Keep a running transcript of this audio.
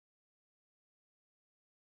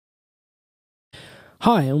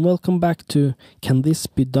Hi and welcome back to Can This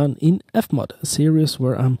Be Done in Fmod, a series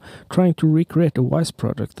where I'm trying to recreate a Wise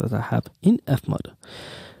project that I have in Fmod.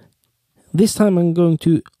 This time I'm going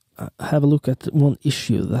to have a look at one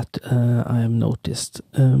issue that I have noticed.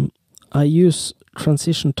 I use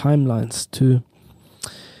transition timelines to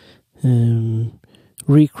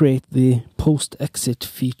recreate the post-exit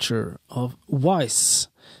feature of Wise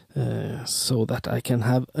so that I can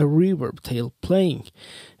have a reverb tail playing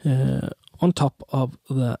on top of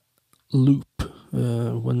the loop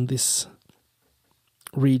when this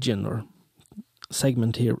region or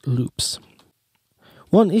segment here loops.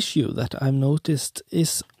 One issue that I've noticed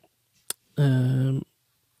is when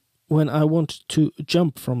I want to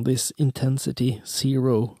jump from this intensity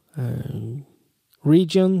 0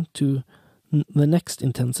 region to the next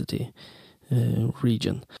intensity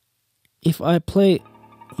region. If I play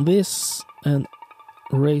this and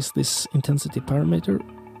raise this intensity parameter,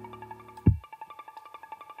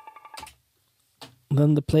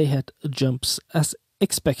 then the playhead jumps as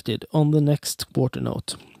expected on the next quarter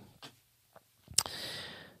note.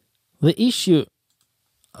 The issue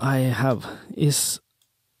I have is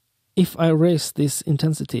if I raise this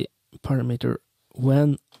intensity parameter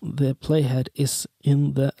when the playhead is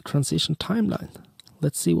in the transition timeline.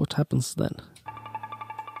 Let's see what happens then.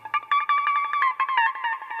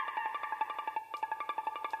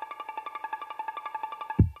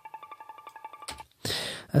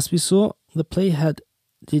 As we saw, the playhead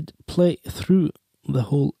did play through the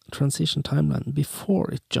whole transition timeline before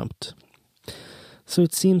it jumped. So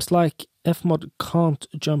it seems like Fmod can't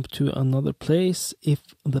jump to another place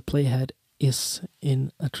if the playhead is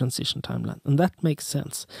in a transition timeline. And that makes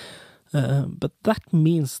sense. But that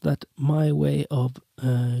means that my way of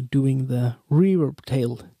doing the reverb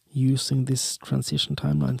tail using these transition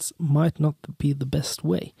timelines might not be the best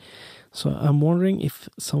way. So I'm wondering if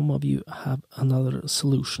some of you have another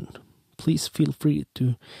solution. Please feel free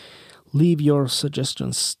to leave your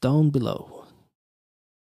suggestions down below.